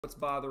What's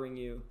bothering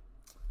you?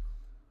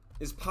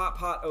 Is Pot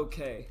Pot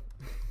okay?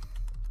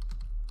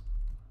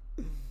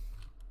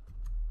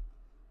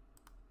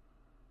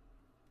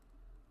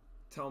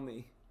 Tell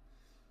me.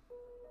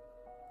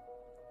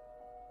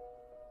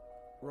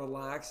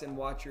 Relax and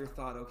watch your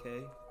thought, okay?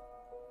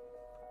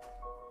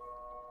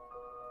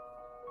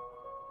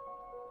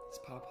 Is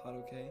Pot Pot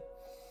okay?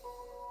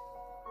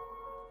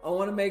 I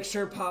want to make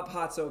sure Pot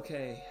Pot's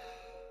okay.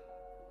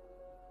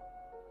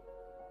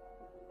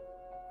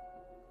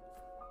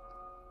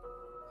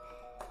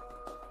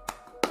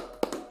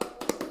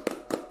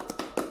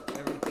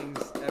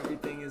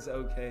 Everything is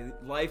okay.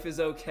 Life is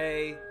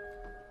okay.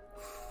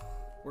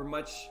 We're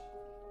much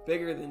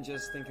bigger than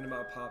just thinking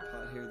about Pot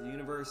Pot here. The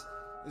universe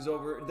is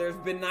over. There's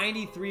been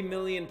 93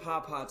 million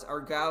Pot Pots. Our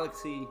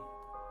galaxy,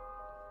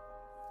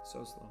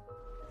 so slow.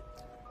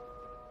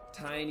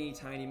 Tiny,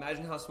 tiny.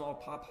 Imagine how small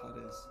Pot Pot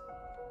is.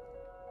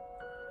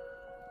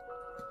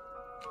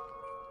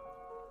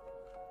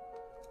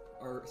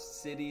 Our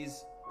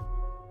cities.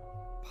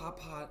 Pot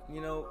Pot,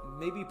 you know,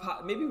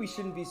 maybe we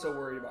shouldn't be so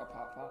worried about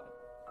Pot Pot.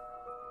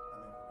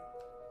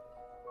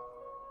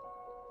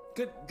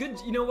 Good.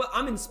 You know what?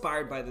 I'm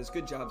inspired by this.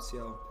 Good job,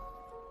 CL.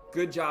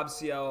 Good job,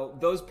 CL.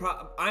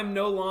 I'm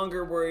no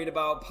longer worried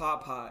about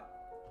Pot Pot.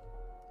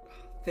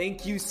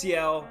 Thank you,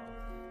 CL.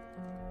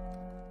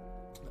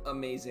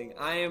 Amazing.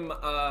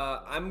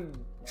 I'm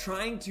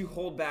trying to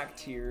hold back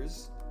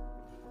tears.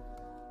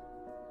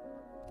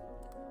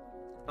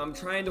 I'm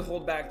trying to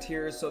hold back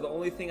tears, so the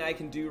only thing I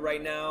can do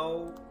right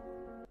now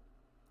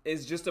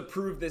is just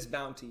approve this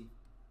bounty.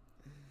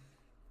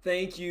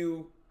 Thank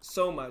you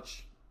so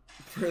much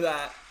for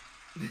that.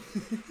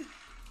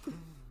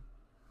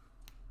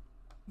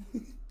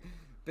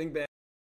 Bing bang.